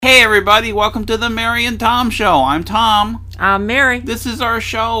Hey everybody, welcome to the Mary and Tom Show. I'm Tom. I'm Mary. This is our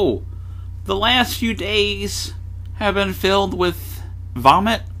show. The last few days have been filled with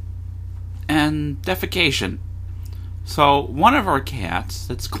vomit and defecation. So one of our cats,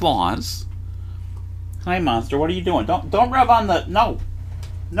 that's Claus. Hi Monster, what are you doing? Don't rub on the...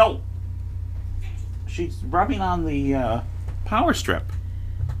 No. She's rubbing on the power strip.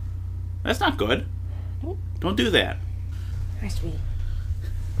 That's not good. Don't do that. Hi, sweetie.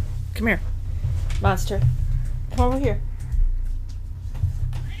 Come here, Monster. Come over here.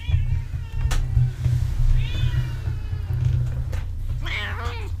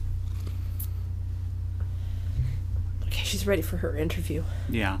 Okay, she's ready for her interview.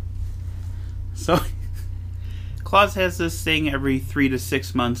 Yeah. So, Claus has this thing every 3 to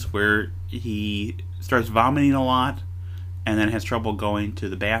 6 months where he starts vomiting a lot and then has trouble going to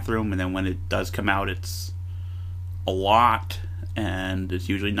the bathroom, and then when it does come out, it's a lot, and it's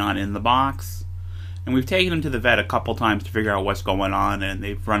usually not in the box. And we've taken him to the vet a couple times to figure out what's going on, and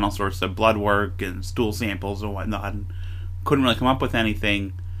they've run all sorts of blood work and stool samples and whatnot, and couldn't really come up with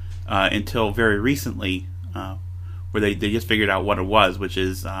anything until very recently, where they just figured out what it was, which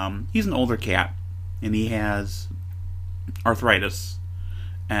is he's an older cat, and he has arthritis,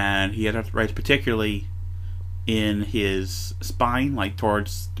 and he had arthritis particularly in his spine, like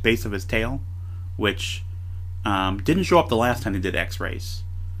towards the base of his tail, which didn't show up the last time they did x-rays,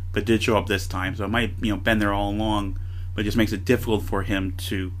 but did show up this time. So it might been there all along, but it just makes it difficult for him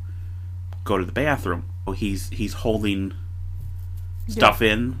to go to the bathroom. So he's holding stuff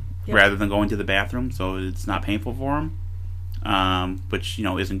in rather than going to the bathroom, so it's not painful for him, which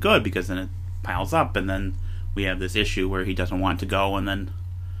isn't good, because then it piles up, and then we have this issue where he doesn't want to go, and then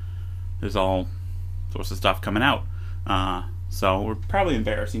there's all sorts of stuff coming out. So we're probably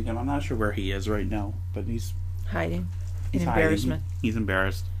embarrassing him. I'm not sure where he is right now, but he's hiding in hiding. embarrassment. He's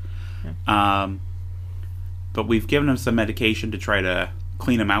embarrassed. Yeah. But we've given him some medication to try to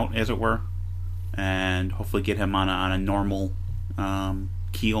clean him out, as it were, and hopefully get him on a normal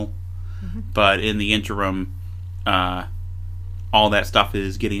keel. Mm-hmm. But in the interim, all that stuff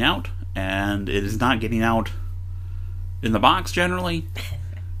is getting out, and it is not getting out in the box generally.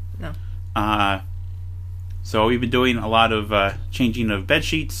 No. So we've been doing a lot of changing of bed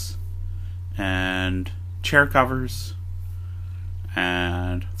sheets and chair covers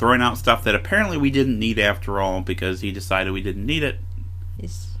and throwing out stuff that apparently we didn't need after all, because he decided we didn't need it.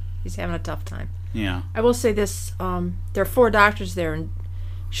 He's having a tough time. Yeah. I will say this, there are 4 doctors there, and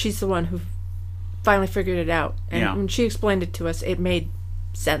she's the one who finally figured it out. And when she explained it to us, it made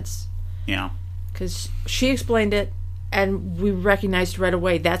sense. Yeah. Because she explained it, and we recognized right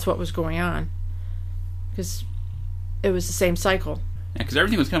away that's what was going on. Because it was the same cycle. Yeah, because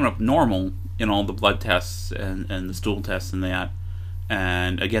everything was coming up normal in all the blood tests and the stool tests and that.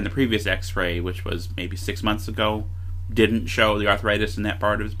 And again, the previous x-ray, which was maybe 6 months ago, didn't show the arthritis in that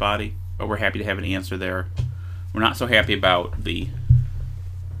part of his body. But we're happy to have an answer there. We're not so happy about the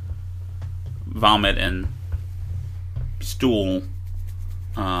vomit and stool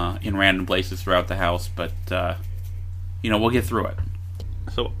in random places throughout the house, but we'll get through it.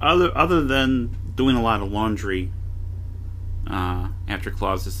 So other than doing a lot of laundry after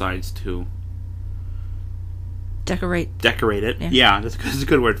Claus decides to decorate it. Yeah, that's a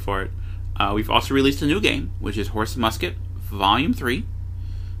good word for it. We've also released a new game, which is Horse and Musket Volume 3.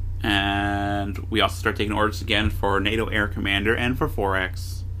 And we also start taking orders again for NATO Air Commander and for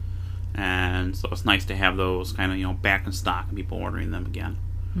 4X. And so it's nice to have those kind of back in stock and people ordering them again.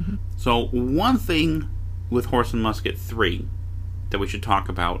 Mm-hmm. So one thing with Horse and Musket 3 that we should talk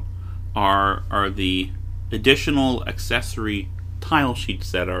about are the additional accessory tile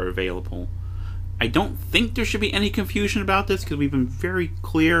sheets that are available. I don't think there should be any confusion about this, because we've been very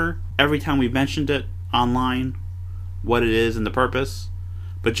clear every time we've mentioned it online what it is and the purpose.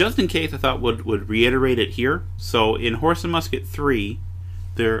 But just in case, I thought would reiterate it here. So in Horse and Musket 3,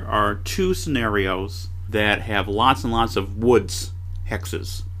 there are 2 scenarios that have lots and lots of woods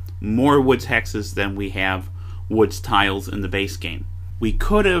hexes. More woods hexes than we have woods tiles in the base game. We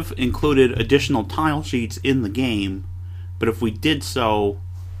could have included additional tile sheets in the game, but if we did so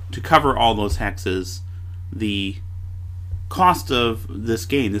to cover all those hexes, the cost of this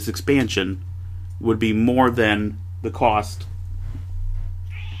game, this expansion, would be more than the cost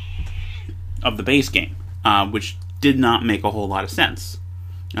of the base game, which did not make a whole lot of sense.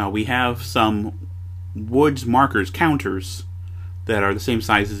 We have some woods markers counters that are the same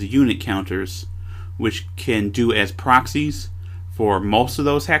size as the unit counters, which can do as proxies for most of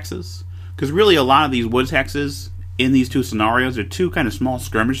those hexes. Because really a lot of these woods hexes in these 2 scenarios are 2 kind of small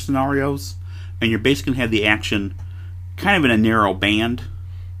skirmish scenarios, and you're basically going to have the action kind of in a narrow band.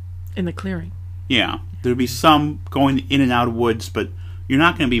 In the clearing. Yeah. There'd be some going in and out of woods, but you're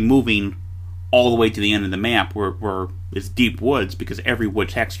not going to be moving all the way to the end of the map where it's deep woods, because every wood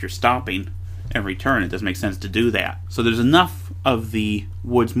text you're stopping every turn. It doesn't make sense to do that. So there's enough of the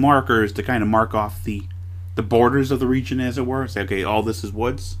woods markers to kind of mark off the borders of the region, as it were. Say, okay, all this is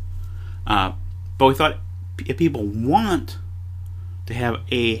woods. But we thought if people want to have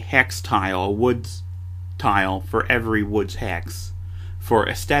a hex tile, a woods tile for every woods hex, for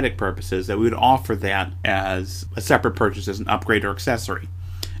aesthetic purposes, that we would offer that as a separate purchase, as an upgrade or accessory.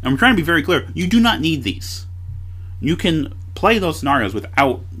 And we're trying to be very clear. You do not need these. You can play those scenarios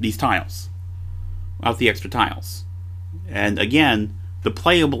without these tiles. Without the extra tiles. And again, the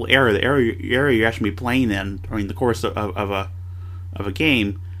playable area, the area you're actually be playing in during the course of a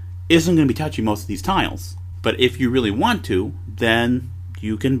game, isn't going to be touching most of these tiles. But if you really want to, then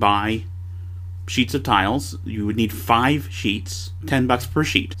you can buy sheets of tiles. You would need 5 sheets, $10 per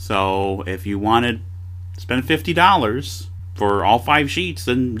sheet. So if you wanted to spend $50 for all 5 sheets,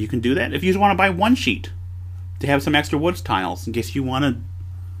 then you can do that. If you just want to buy 1 sheet to have some extra woods tiles in case you want to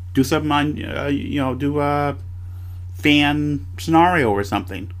do something on, do a fan scenario or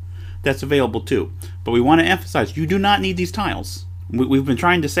something, that's available too. But we want to emphasize, you do not need these tiles. We've been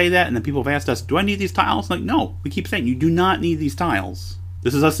trying to say that, and then people have asked us, do I need these tiles? Like, no, we keep saying, you do not need these tiles.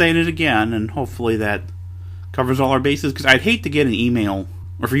 This is us saying it again, and hopefully that covers all our bases, because I'd hate to get an email,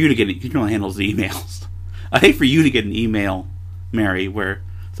 or for you to get it, you know, handles the emails. I'd hate for you to get an email, Mary, where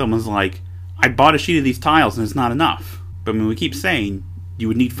someone's like, I bought a sheet of these tiles and it's not enough. But I mean, we keep saying you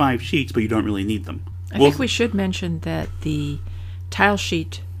would need 5 sheets, but you don't really need them. I think we should mention that the tile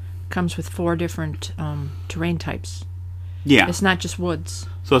sheet comes with 4 different terrain types. Yeah. It's not just woods.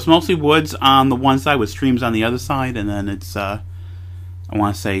 So it's mostly woods on the one side with streams on the other side, and then it's, I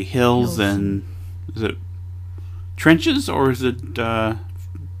want to say hills and, is it trenches or is it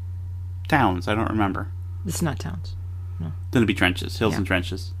towns? I don't remember. It's not towns. No. Then it'd be trenches, hills and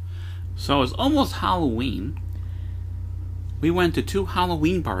trenches. So it's almost Halloween. We went to 2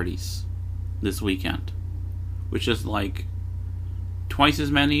 Halloween parties this weekend, which is like twice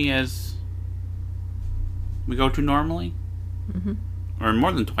as many as we go to normally. Mm-hmm. Or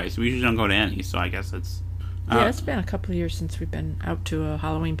more than twice. We usually don't go to any, so I guess it's... yeah, it's been a couple of years since we've been out to a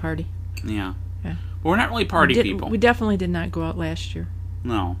Halloween party. Yeah. But we're not really party people. We definitely did not go out last year.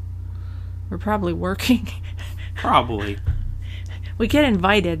 No. We're probably working. Probably. We get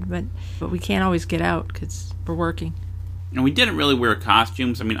invited, but we can't always get out because we're working. And we didn't really wear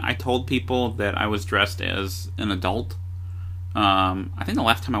costumes. I mean, I told people that I was dressed as an adult. I think the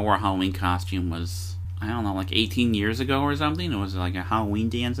last time I wore a Halloween costume was, I don't know, like 18 years ago or something. It was like a Halloween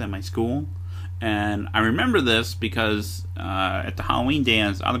dance at my school. And I remember this because at the Halloween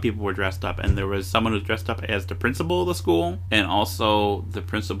dance, other people were dressed up. And there was someone who was dressed up as the principal of the school. And also the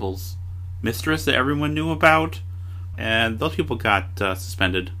principal's mistress that everyone knew about. And those people got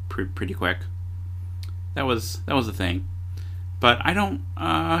suspended pretty quick. That was the thing. But I don't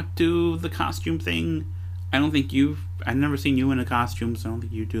do the costume thing. I don't think I've never seen you in a costume, so I don't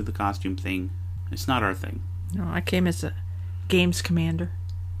think you do the costume thing. It's not our thing. No, I came as a games commander.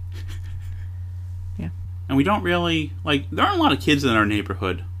 Yeah. And we don't really, there aren't a lot of kids in our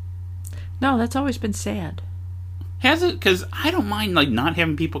neighborhood. No, that's always been sad. Has it? Because I don't mind, not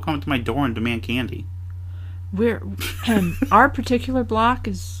having people come to my door and demand candy. Our particular block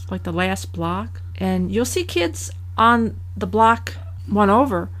is like the last block, and you'll see kids on the block one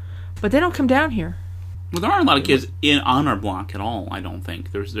over, but they don't come down here. Well, there aren't a lot of kids on our block at all, I don't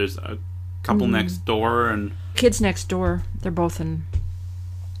think. There's a couple next door, and kids next door, they're both in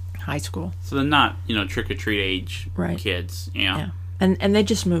high school. So they're not, trick-or-treat age kids. Yeah. And they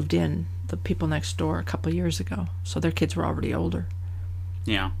just moved in, the people next door, a couple of years ago, so their kids were already older.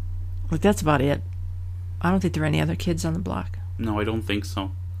 Yeah. That's about it. I don't think there are any other kids on the block. No, I don't think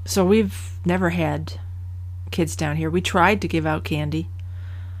so. So we've never had kids down here. We tried to give out candy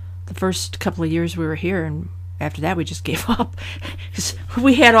the first couple of years we were here, and after that we just gave up because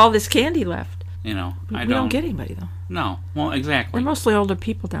we had all this candy left. We don't get anybody though. No, well, exactly. We're mostly older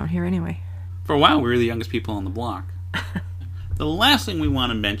people down here anyway. For a while we were the youngest people on the block. The last thing we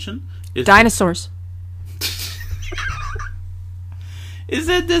want to mention is dinosaurs. Is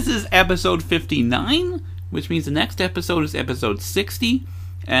that this is episode 59, which means the next episode is episode 60,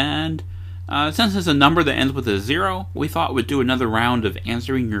 and since it's a number that ends with a 0, we thought we'd do another round of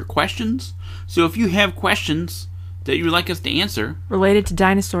answering your questions. So if you have questions that you would like us to answer... Related to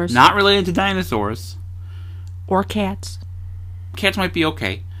dinosaurs. Not related to dinosaurs. Or cats. Cats might be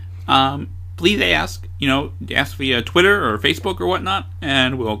okay. Please ask. Ask via Twitter or Facebook or whatnot,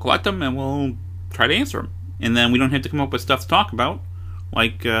 and we'll collect them and we'll try to answer them. And then we don't have to come up with stuff to talk about,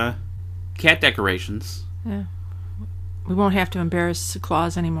 like cat decorations. Yeah. We won't have to embarrass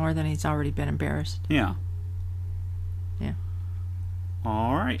Claus any more than he's already been embarrassed. Yeah. Yeah.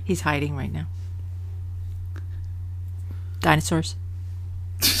 All right. He's hiding right now. Dinosaurs.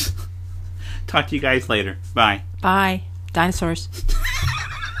 Talk to you guys later. Bye. Bye. Dinosaurs.